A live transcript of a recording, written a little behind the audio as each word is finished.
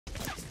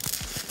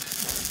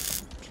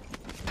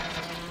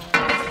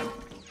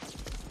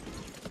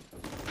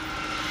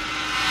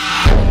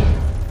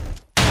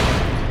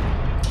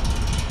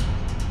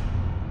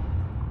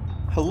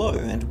Hello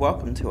and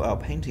welcome to our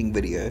painting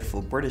video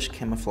for British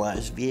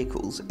camouflage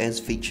vehicles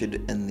as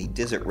featured in the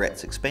Desert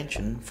Rats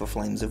expansion for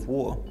Flames of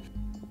War.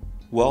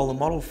 While the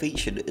model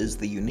featured is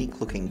the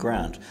unique looking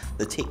ground,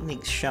 the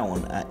techniques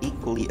shown are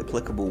equally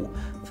applicable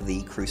for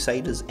the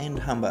Crusaders and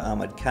Humber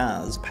armoured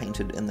cars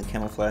painted in the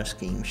camouflage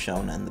scheme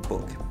shown in the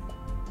book.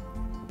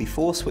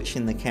 Before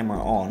switching the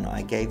camera on,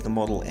 I gave the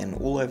model an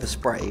all-over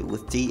spray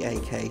with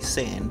DAK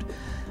sand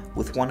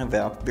with one of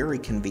our very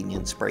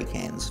convenient spray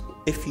cans.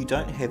 If you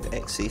don't have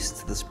access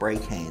to the spray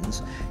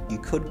cans, you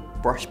could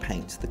brush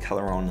paint the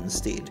colour on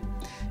instead.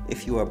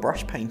 If you are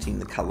brush painting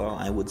the colour,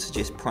 I would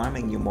suggest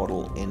priming your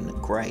model in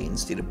grey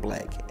instead of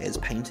black, as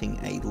painting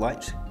a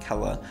light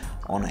colour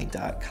on a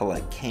dark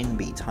colour can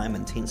be time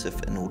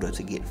intensive in order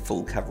to get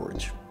full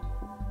coverage.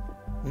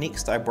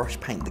 Next, I brush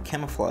paint the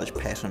camouflage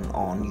pattern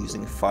on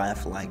using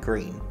Firefly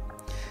Green.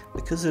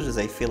 Because it is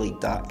a fairly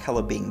dark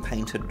colour being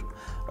painted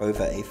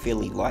over a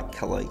fairly light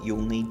colour,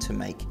 you'll need to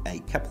make a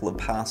couple of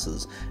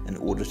passes in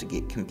order to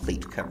get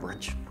complete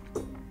coverage.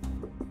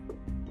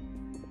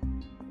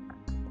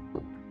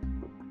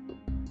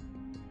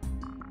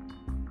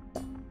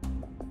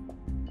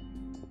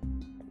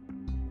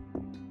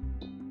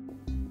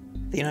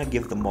 Then I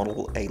give the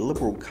model a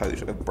liberal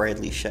coat of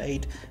Bradley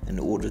shade in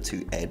order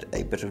to add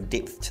a bit of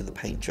depth to the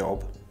paint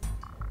job.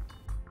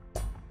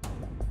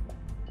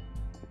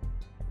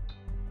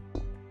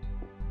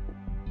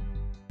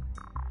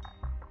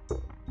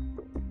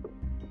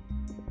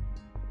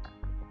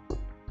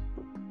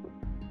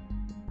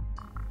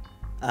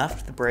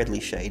 After the Bradley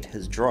shade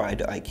has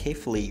dried, I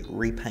carefully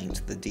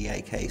repaint the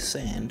DAK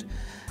sand,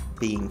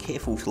 being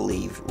careful to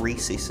leave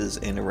recesses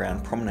and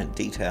around prominent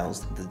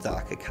details the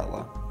darker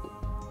colour.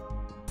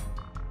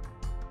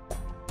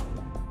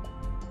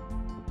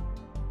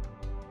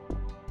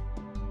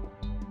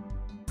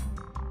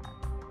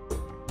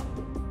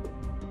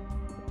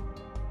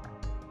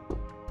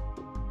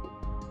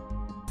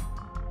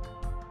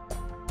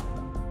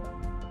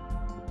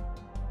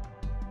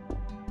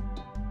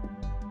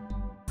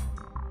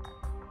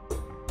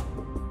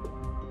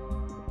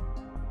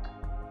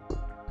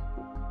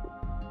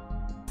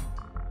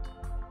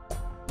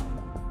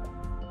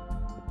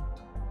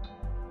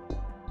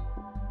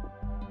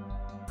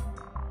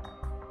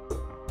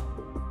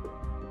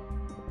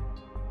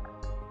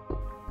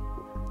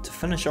 To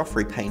finish off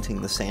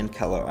repainting the sand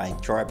colour, I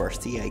dry brush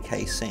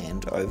DAK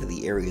sand over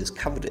the areas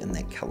covered in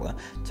that colour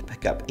to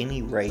pick up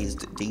any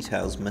raised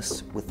details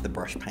missed with the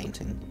brush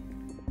painting.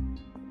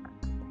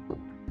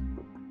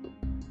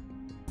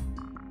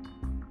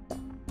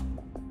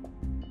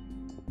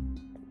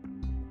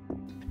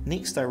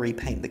 Next, I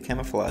repaint the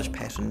camouflage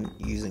pattern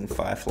using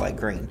Firefly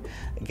Green,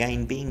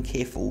 again being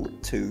careful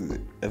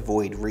to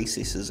avoid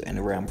recesses and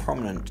around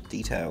prominent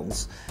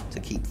details to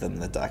keep them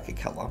the darker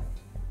colour.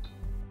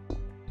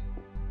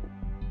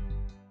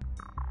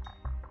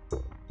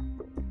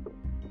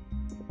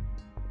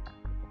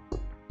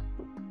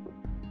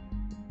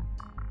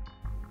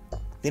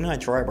 Then I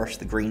dry brush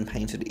the green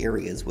painted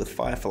areas with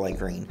Firefly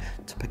Green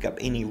to pick up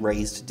any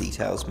raised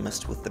details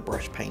missed with the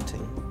brush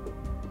painting.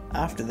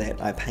 After that,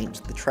 I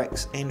paint the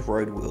tracks and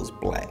road wheels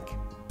black.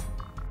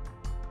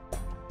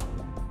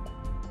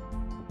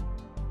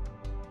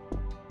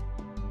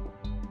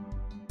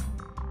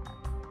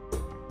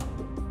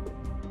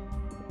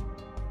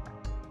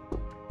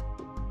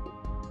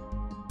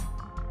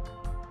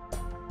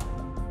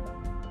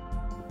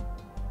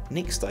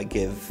 Next, I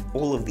give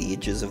all of the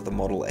edges of the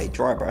model a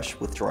dry brush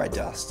with dry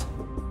dust.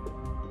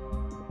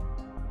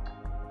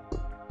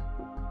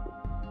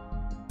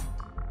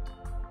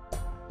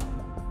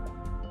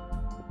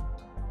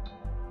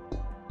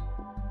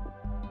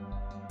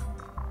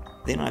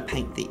 Then I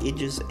paint the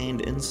edges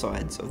and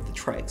insides of the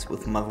tracks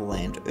with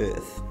Motherland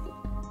Earth.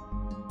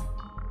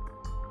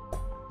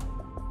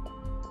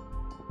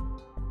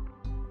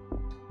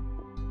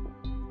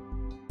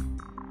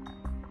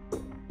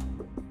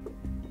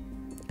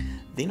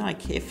 Then I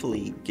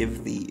carefully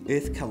give the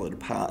earth-coloured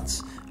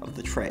parts of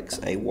the tracks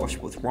a wash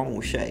with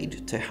Rommel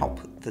shade to help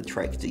the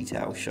track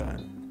detail show.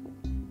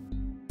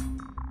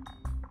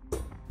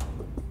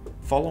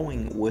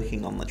 Following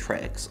working on the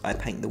tracks, I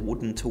paint the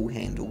wooden tool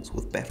handles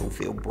with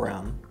Battlefield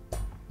Brown.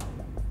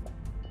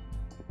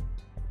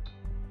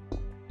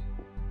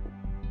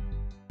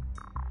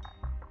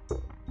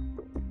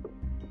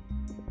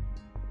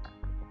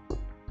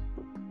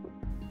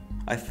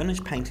 I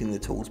finish painting the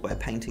tools by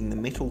painting the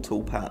metal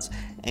tool parts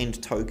and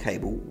tow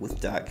cable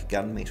with dark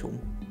gunmetal.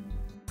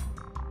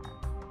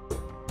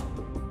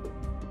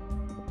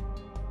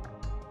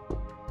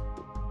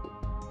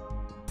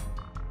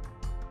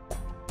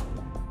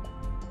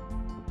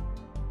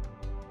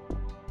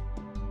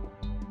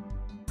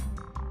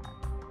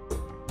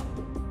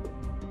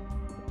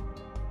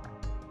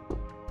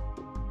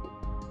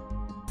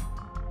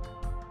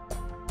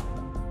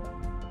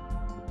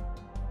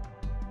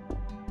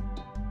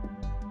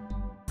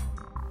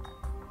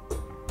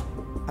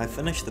 I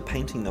finished the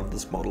painting of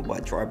this model by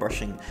dry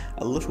brushing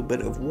a little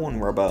bit of worn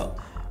rubber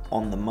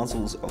on the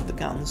muzzles of the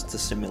guns to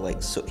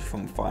simulate soot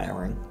from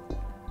firing.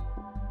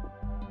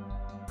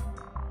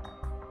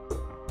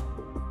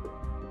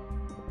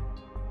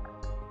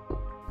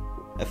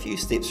 A few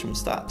steps from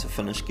start to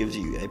finish gives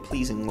you a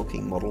pleasing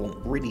looking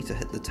model ready to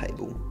hit the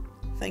table.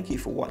 Thank you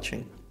for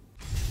watching.